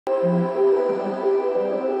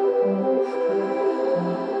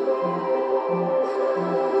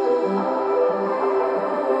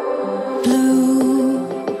Blue,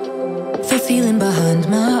 the feeling behind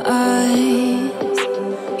my eyes.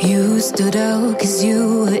 You stood out 'cause you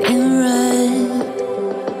were in red.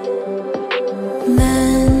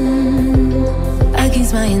 Then,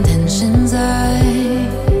 against my intentions, I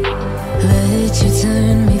let you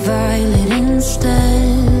turn me violet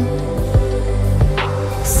instead.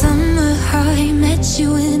 Summer high, met you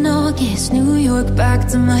in August. New York, back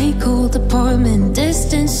to my cold apartment.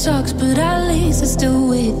 Distance sucks, but at least I'm still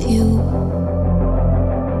with you.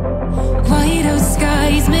 White out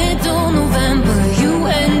skies, middle November. You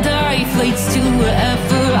and I, flights to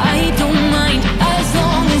wherever. I don't mind, as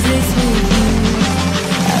long as it's with you.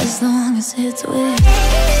 As long as it's with you.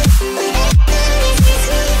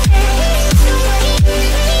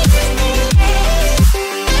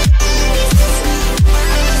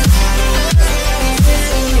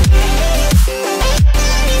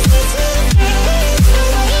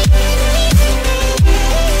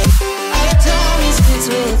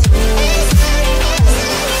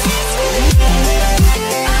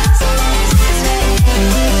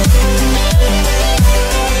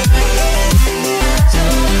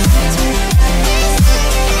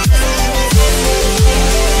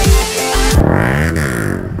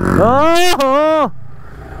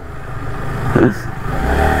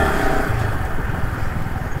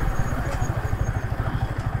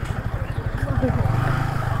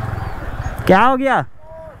 क्या हो गया?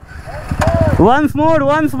 Once more,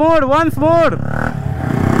 once more, once more.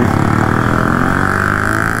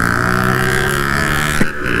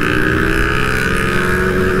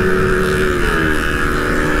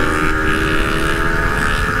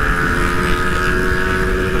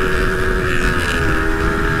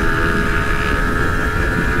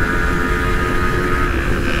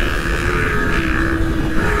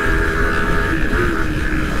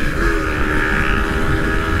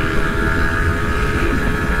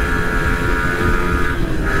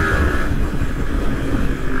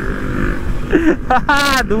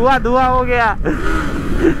 धुआं धुआं हो गया।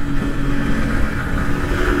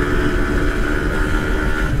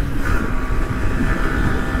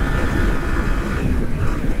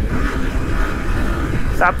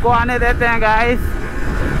 सबको आने देते हैं गाइस।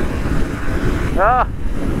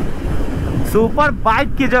 सुपर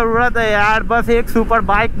बाइक की जरूरत है यार, बस एक सुपर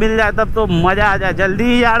बाइक मिल जाए तब तो मजा आ जाए जल्दी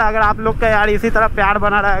ही यार। अगर आप लोग का यार इसी तरह प्यार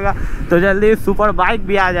बना रहेगा तो जल्दी सुपर बाइक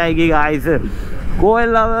भी आ जाएगी गाइस। कोई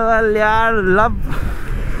लव यार, love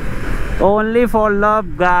only for love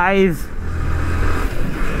guys,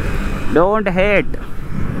 don't hate.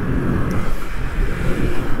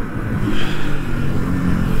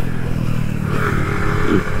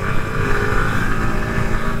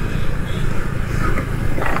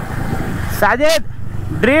 Sajid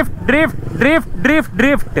drift drift drift drift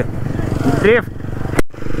drift drift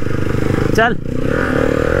चल।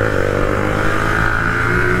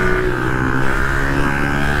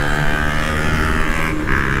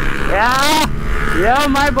 Yeah,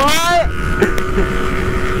 my boy.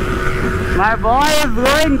 My boy is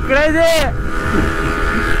going crazy.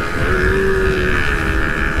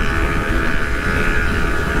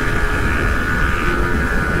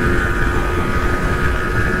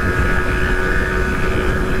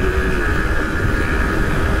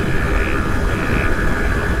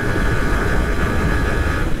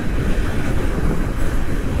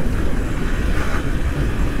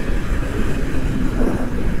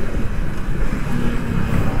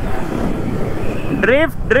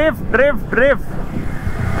 Drift, drift, drift, drift.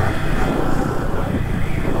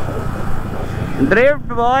 Drift,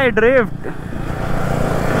 boy, drift.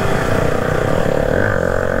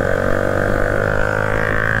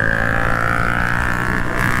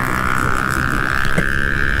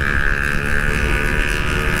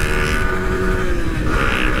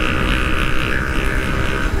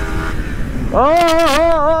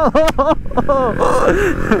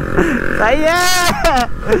 सही है।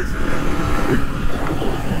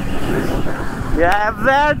 Yeah,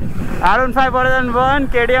 FZ R15 version 1,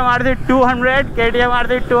 KTM RC 200, KTM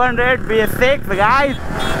RC 200 B6 guys,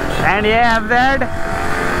 and yeah, FZ.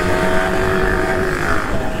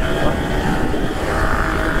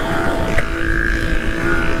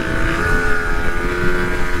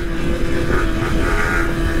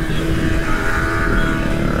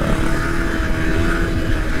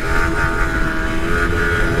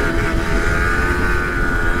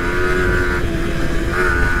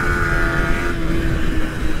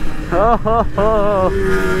 Oh ho ho.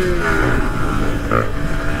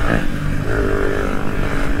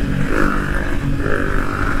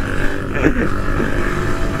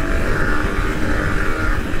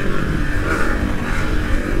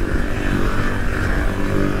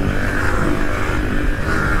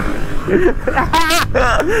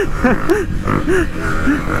 ओहो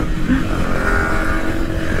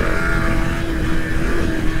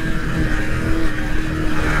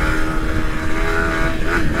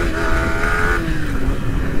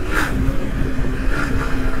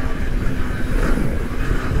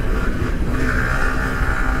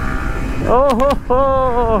हो,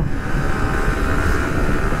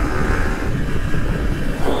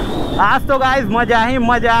 आज तो guys मजा ही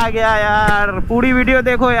मजा आ गया यार। पूरी वीडियो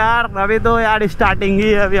देखो यार। अभी तो यार स्टार्टिंग ही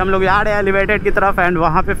है, अभी हम लोग यार एलिवेटेड की तरफ एंड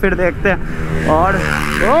वहां पे फिर देखते हैं। और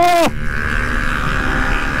हो।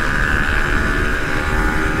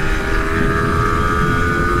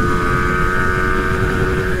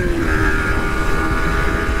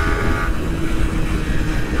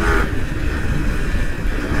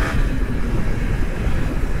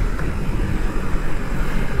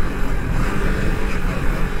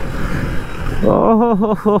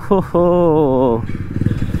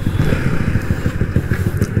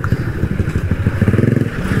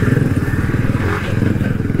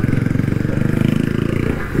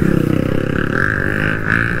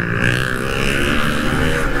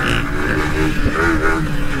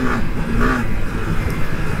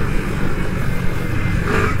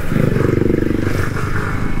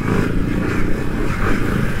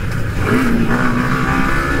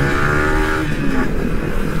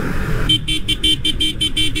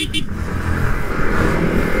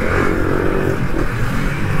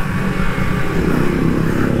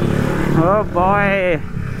 Oh boy.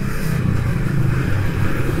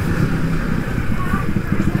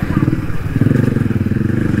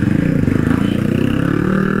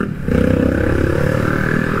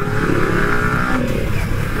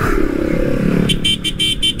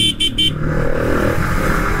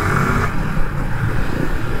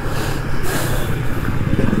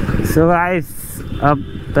 So guys, अब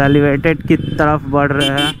एलिवेटेड की तरफ बढ़ रहे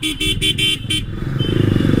हैं।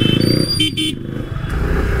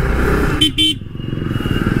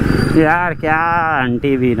 यार क्या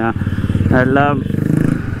आंटी भी ना, मतलब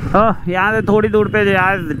यहाँ से थोड़ी दूर पे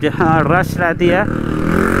यार जहाँ रश रहती है,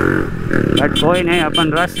 बट कोई नहीं,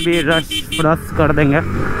 अपन रश कर देंगे।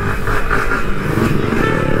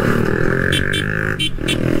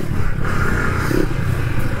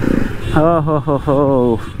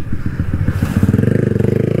 हो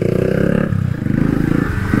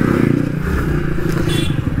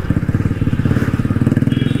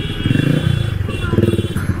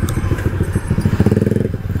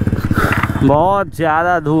बहुत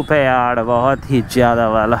ज़्यादा धूप है यार, बहुत ही ज़्यादा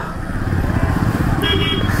वाला।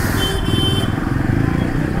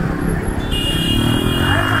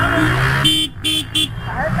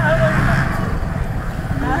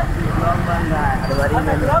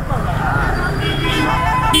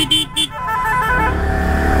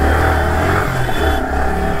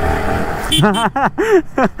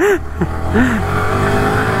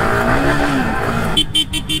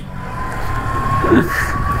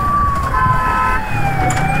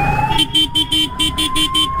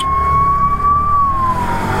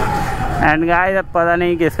 एंड गाइस अब पता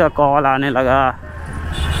नहीं किसका कॉल आने लगा।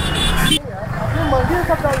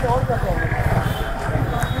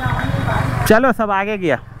 चलो सब आगे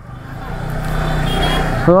गया।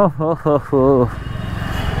 हो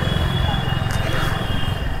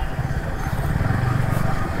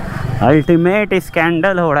अल्टीमेट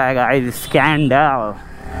स्कैंडल हो रहा है guys, scandal.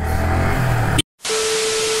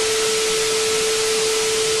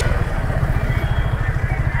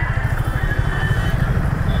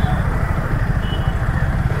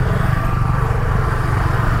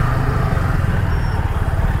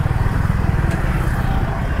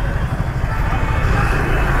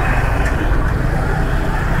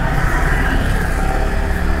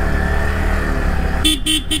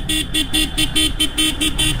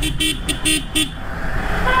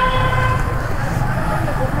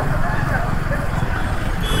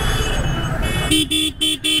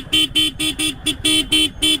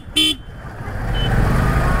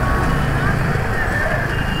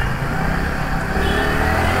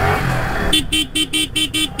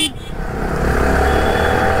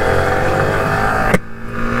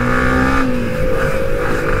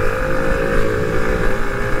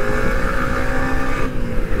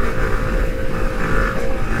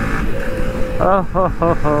 Oh ho ho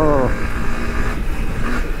ho.